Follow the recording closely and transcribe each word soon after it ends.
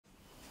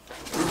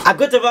A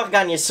good Tavach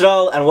Gan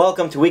Yisrael, and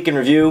welcome to Week in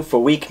Review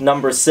for week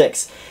number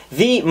 6.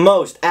 The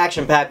most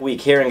action-packed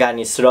week here in Gan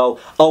Yisrael.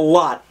 A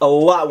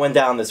lot went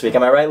down this week.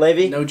 Am I right,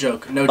 Levi? No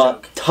joke, no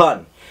joke. A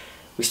ton.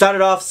 We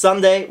started off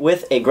Sunday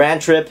with a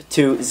grand trip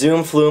to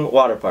Zoom Flume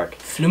Water Park.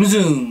 Flume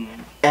Zoom.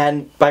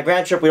 And by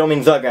grand trip, we don't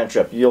mean the grand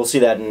trip. You'll see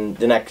that in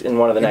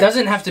one of the next. It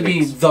doesn't have to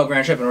be the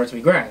grand trip in order to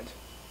be grand.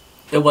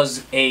 It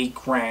was a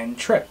grand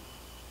trip.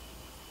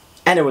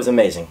 And it was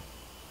amazing.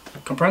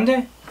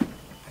 Comprende?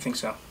 I think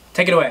so.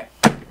 Take it away.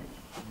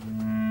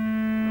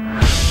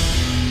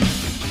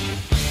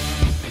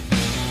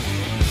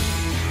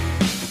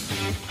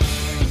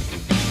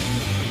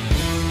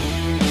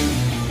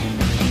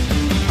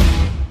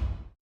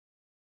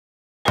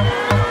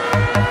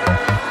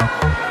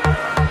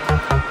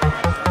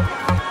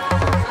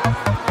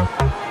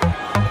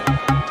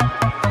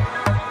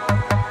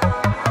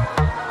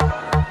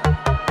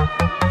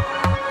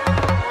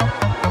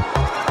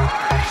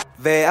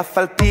 ואף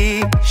על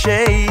פי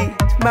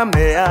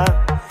שהתמהמה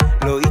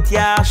לא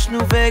התייאשנו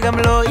וגם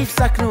לא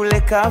הפסקנו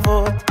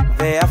לקוות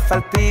ואף על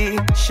פי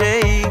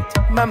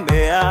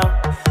שהתמהמה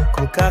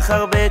כל כך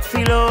הרבה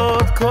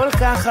תפילות, כל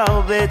כך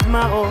הרבה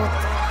דמעות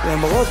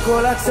למרות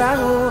כל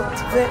הצרות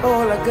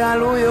ועול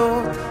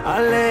הגלויות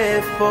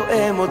הלב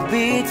פועם עוד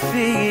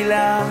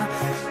בתפילה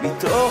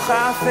מתוך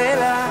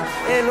האפלה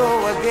אל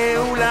אור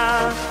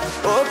הגאולה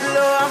עוד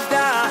לא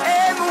עבדה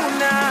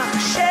האמונה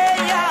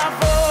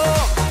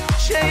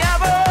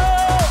שיבוא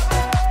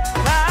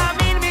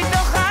מאמין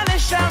מתוך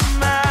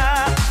הנשמה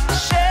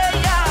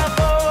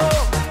שיבוא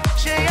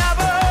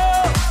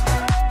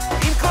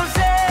עם כל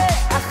זה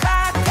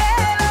אחכה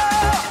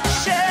לו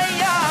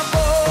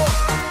שיבוא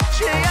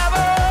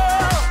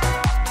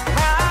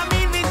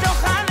מאמין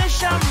מתוך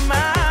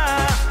הנשמה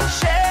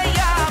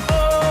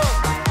שיבוא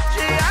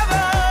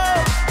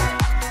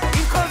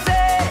עם כל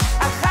זה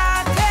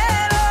אחכה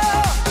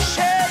לו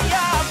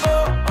שיבוא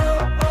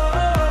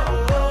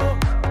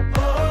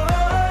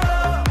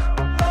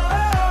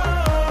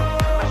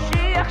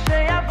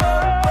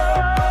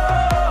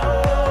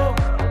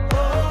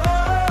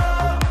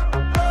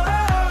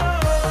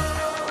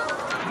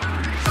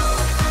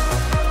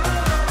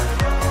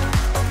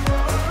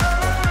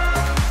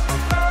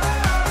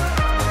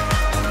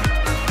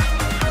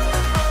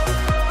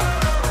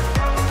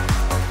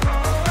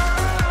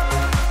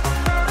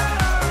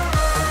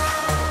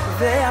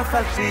ואף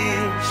על פי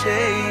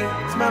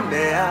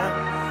שהתמהמה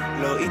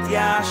לא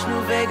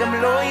התייאשנו וגם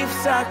לא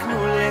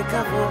הפסקנו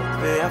לקוות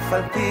ואף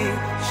על פי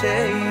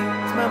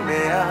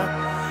שהתמהמה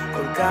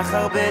כל כך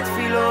הרבה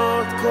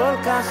תפילות, כל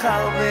כך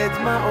הרבה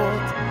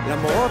דמעות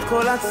למרות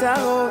כל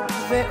הצרות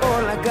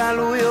ועול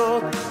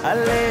הגלויות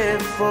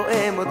הלב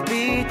פועם עוד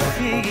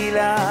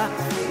בתפילה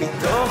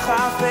מתוך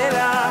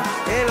האפלה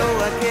אל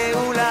אור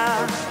הגאולה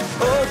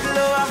עוד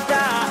לא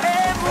עבדה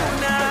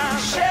האמונה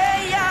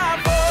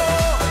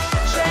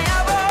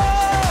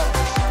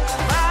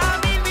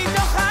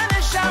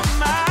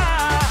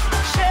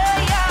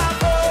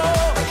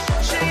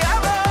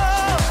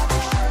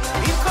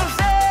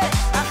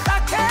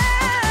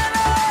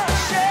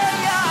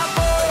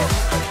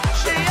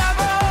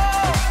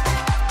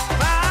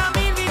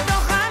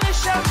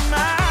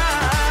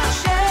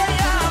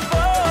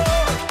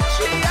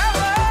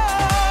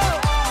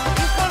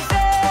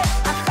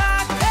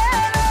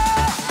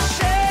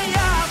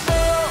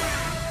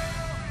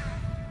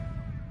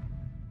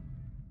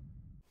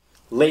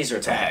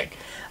Laser tag,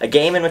 a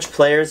game in which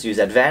players use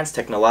advanced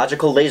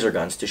technological laser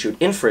guns to shoot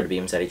infrared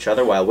beams at each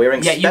other while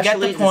wearing you get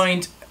the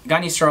point.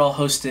 Gan Yisrael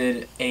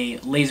hosted a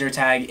laser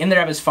tag in the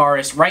Rebbe's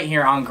Forest right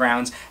here on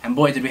grounds, and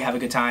boy did we have a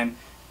good time.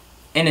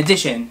 In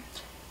addition,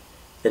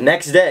 the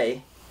next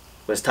day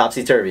was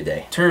Topsy Turvy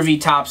Day. Turvy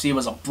Topsy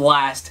was a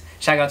blast.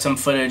 Check out some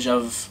footage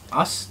of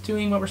us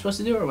doing what we're supposed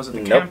to do, or was it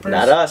the campers? Nope,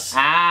 not us.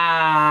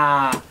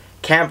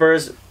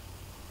 Campers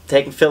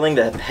filling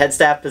the head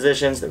staff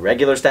positions, the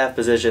regular staff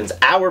positions,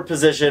 our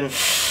position.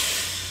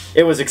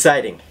 It was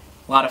exciting.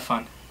 A lot of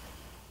fun.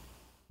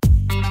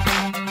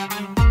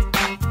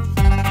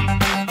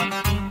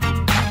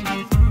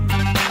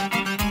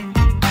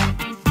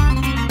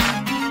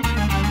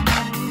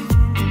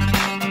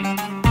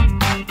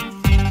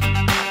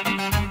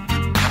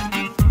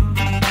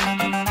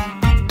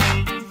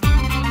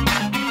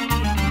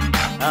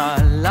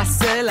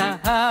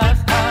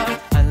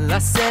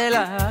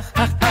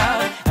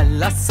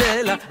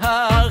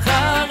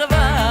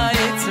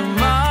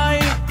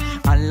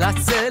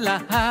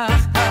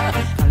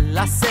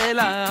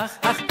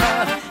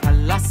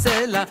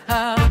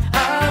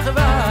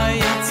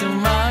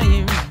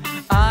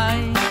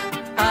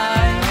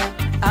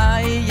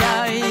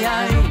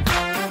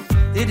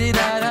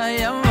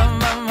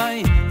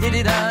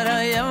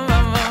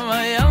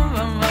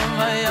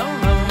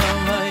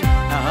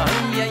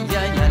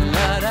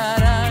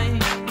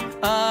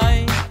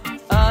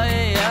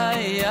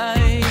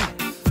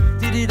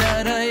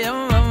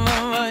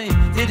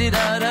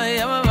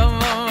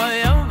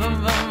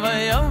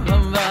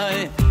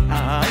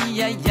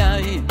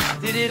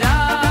 Did it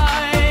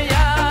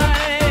I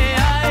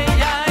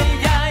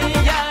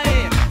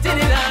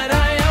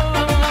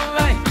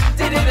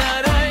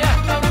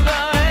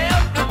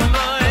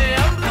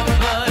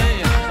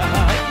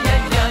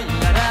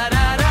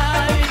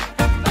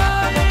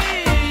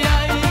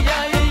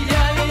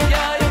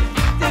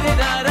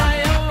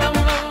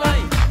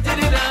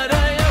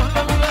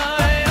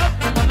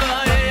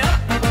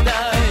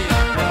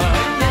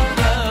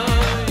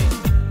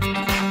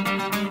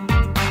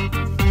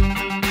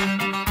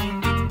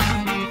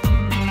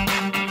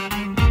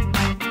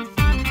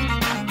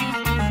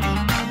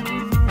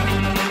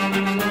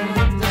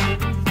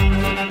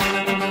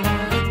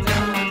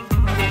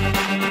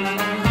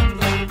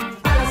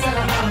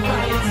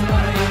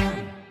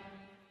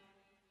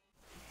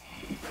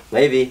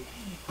Levy.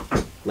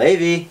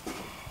 Levy.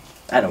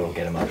 I know we'll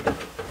get him up.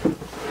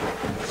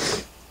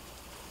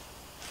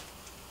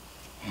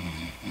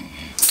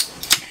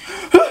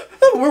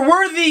 Where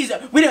were these?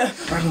 We don't.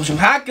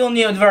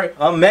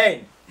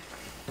 Amen.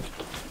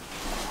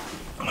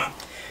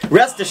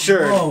 Rest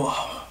assured,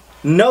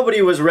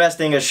 nobody was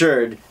resting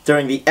assured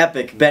during the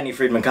epic Benny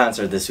Friedman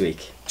concert this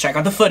week. Check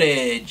out the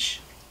footage.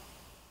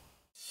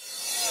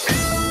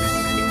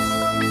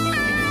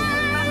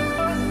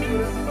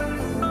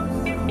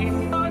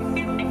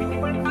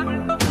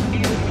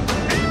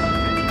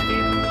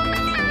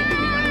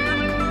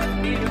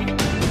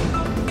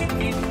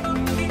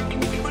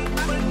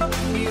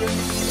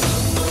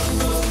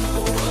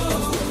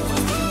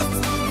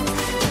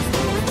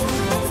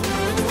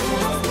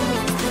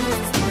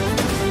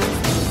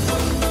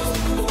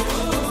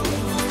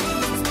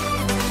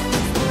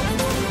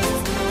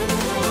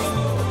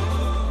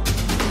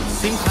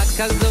 שמחה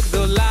כזו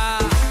גדולה,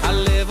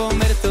 הלב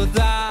אומר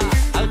תודה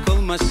על כל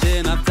מה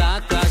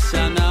שנתת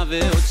שנה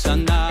ועוד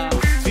שנה.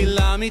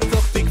 תפילה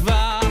מתוך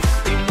תקווה,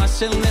 אמא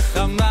של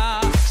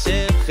נחמה,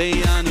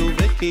 שהחיינו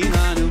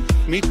וקיננו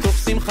מתוך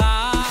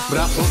שמחה.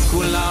 ברכות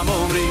כולם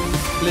אומרים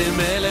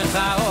למלך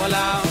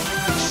העולם,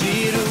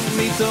 שירו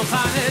מתוך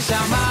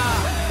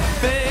הנשמה,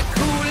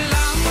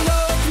 וכולם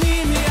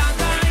נותנים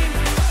ידיים,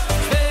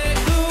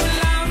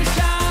 וכולם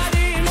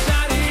שרים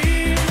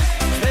שרים,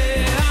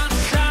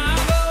 ועכשיו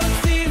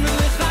עושים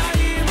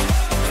לחיים,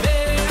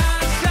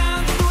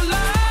 ועכשיו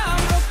כולם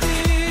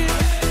נותנים,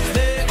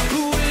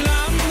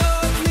 וכולם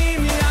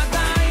נותנים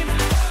ידיים,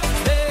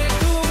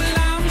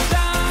 וכולם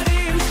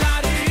שרים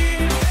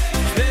שרים,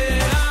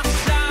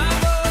 ועכשיו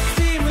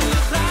עושים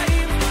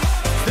לחיים,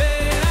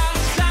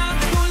 ועכשיו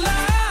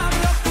כולם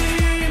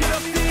רוקדים,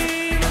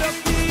 רוקדים,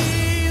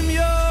 רוקדים,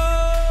 יו.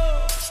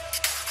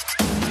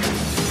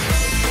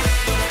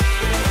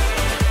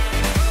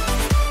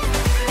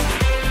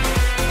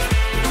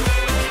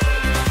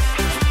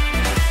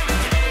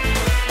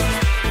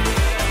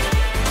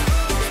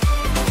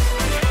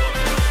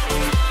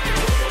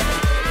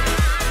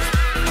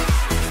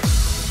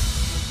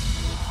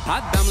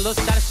 אדם לא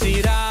שר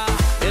שירה,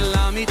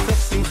 אלא מתוך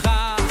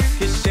שמחה,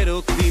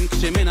 כשרוקדים,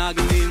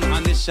 כשמנגנים,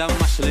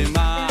 הנשמה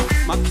שלמה.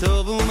 מה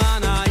טוב ומה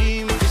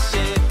נעים,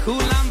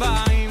 כשכולם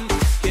באים,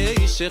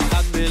 כאיש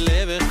אחד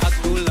בלב אחד,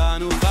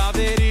 כולנו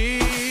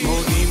חברים.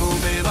 מודים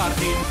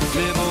ומברכים,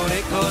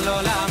 לבורא כל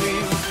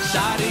עולמים,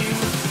 שרים,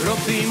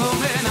 רוקדים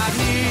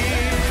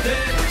ומנגנים,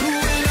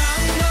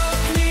 וכולם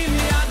נותנים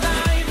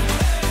ידיים,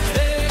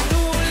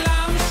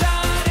 וכולם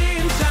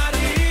שרים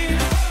שרים,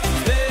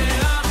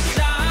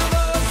 ועכשיו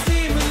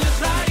עושים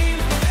לחיים,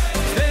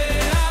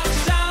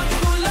 ועכשיו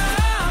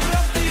כולם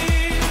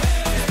רוקדים,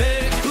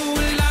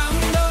 וכולם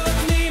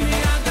נותנים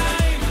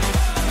ידיים,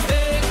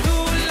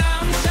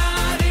 וכולם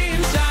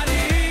שרים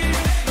שרים,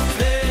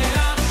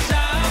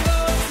 ועכשיו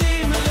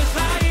עושים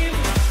לחיים,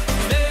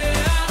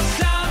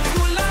 ועכשיו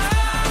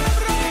כולם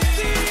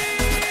רוקדים.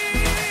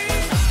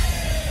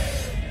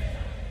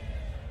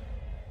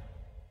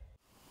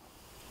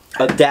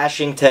 A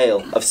dashing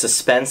tale of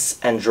suspense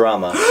and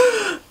drama.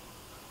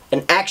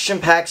 An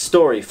action-packed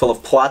story full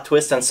of plot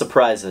twists and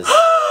surprises.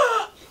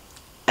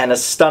 And a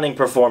stunning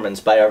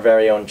performance by our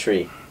very own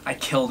Tree. I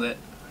killed it.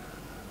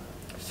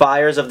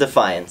 Fires of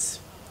Defiance.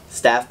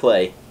 Staff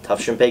play,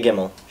 Tufshin Pei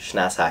Gimel,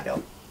 Shnas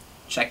Hakel.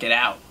 Check it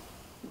out.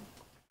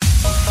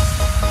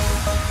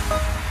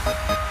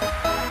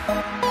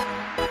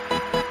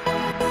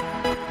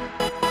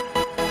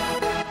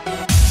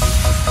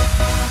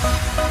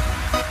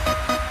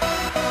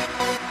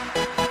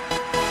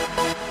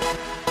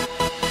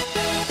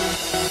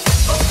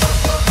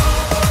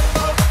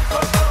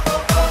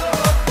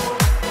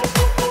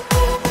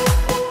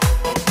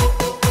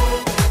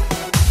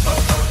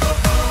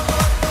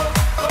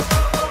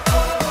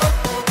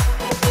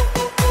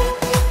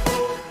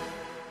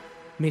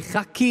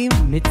 מחכים,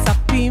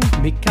 מצפים,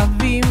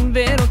 מקווים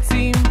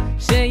ורוצים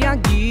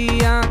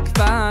שיגיע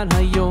כבר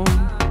היום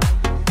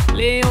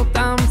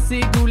לאותם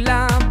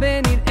סגולה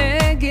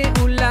ונראה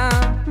גאולה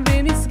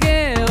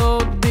ונזכה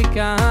עוד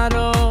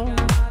בקרוב.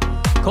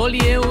 כל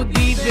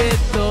יהודי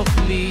בתוך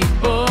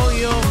ליבו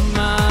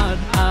יאמר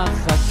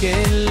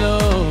אחכה לו,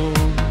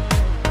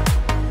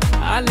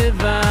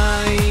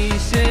 הלוואי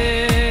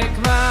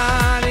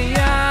שכבר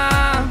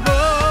יבוא.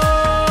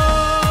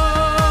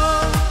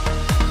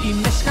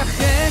 אם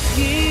אשכחך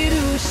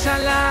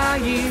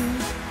ירושלים,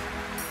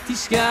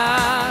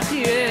 תשכח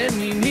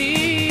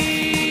ימיני.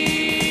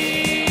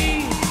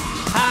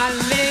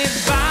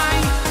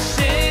 הלוואי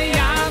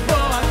שיבוא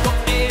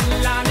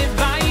הגואל,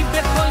 הלוואי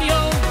בכל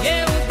יום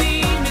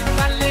יהודי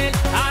מתפלל,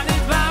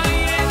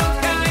 הלוואי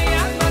אלוקיי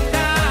עד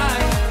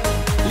מתי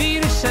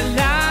לירושלים.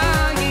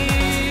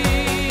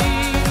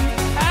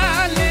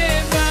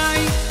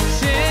 הלוואי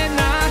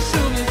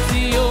שנשוב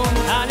לציון,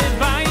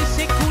 הלוואי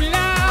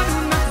שכולנו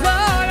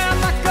נחזור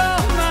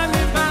למקום,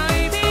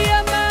 הלוואי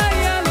בימיי,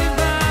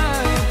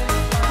 הלוואי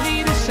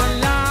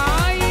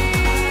לירושלים.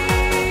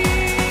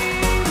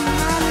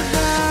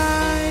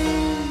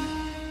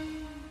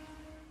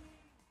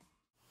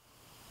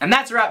 And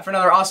that's a wrap for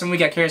another awesome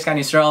week at Kiryas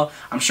Yisrael.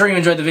 I'm sure you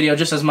enjoyed the video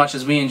just as much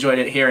as we enjoyed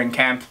it here in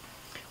camp.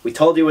 We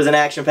told you it was an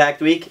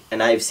action-packed week, and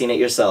now you've seen it It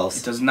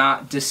yourselves. does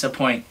not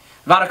disappoint.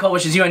 Vadakol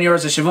wishes you and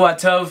yours a Shavua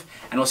Tov,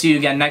 and we'll see you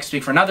again next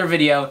week for another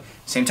video.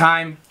 Same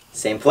time.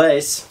 Same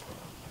place.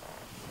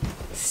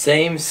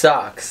 Same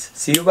socks.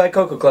 See you by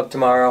Coco Club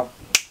tomorrow.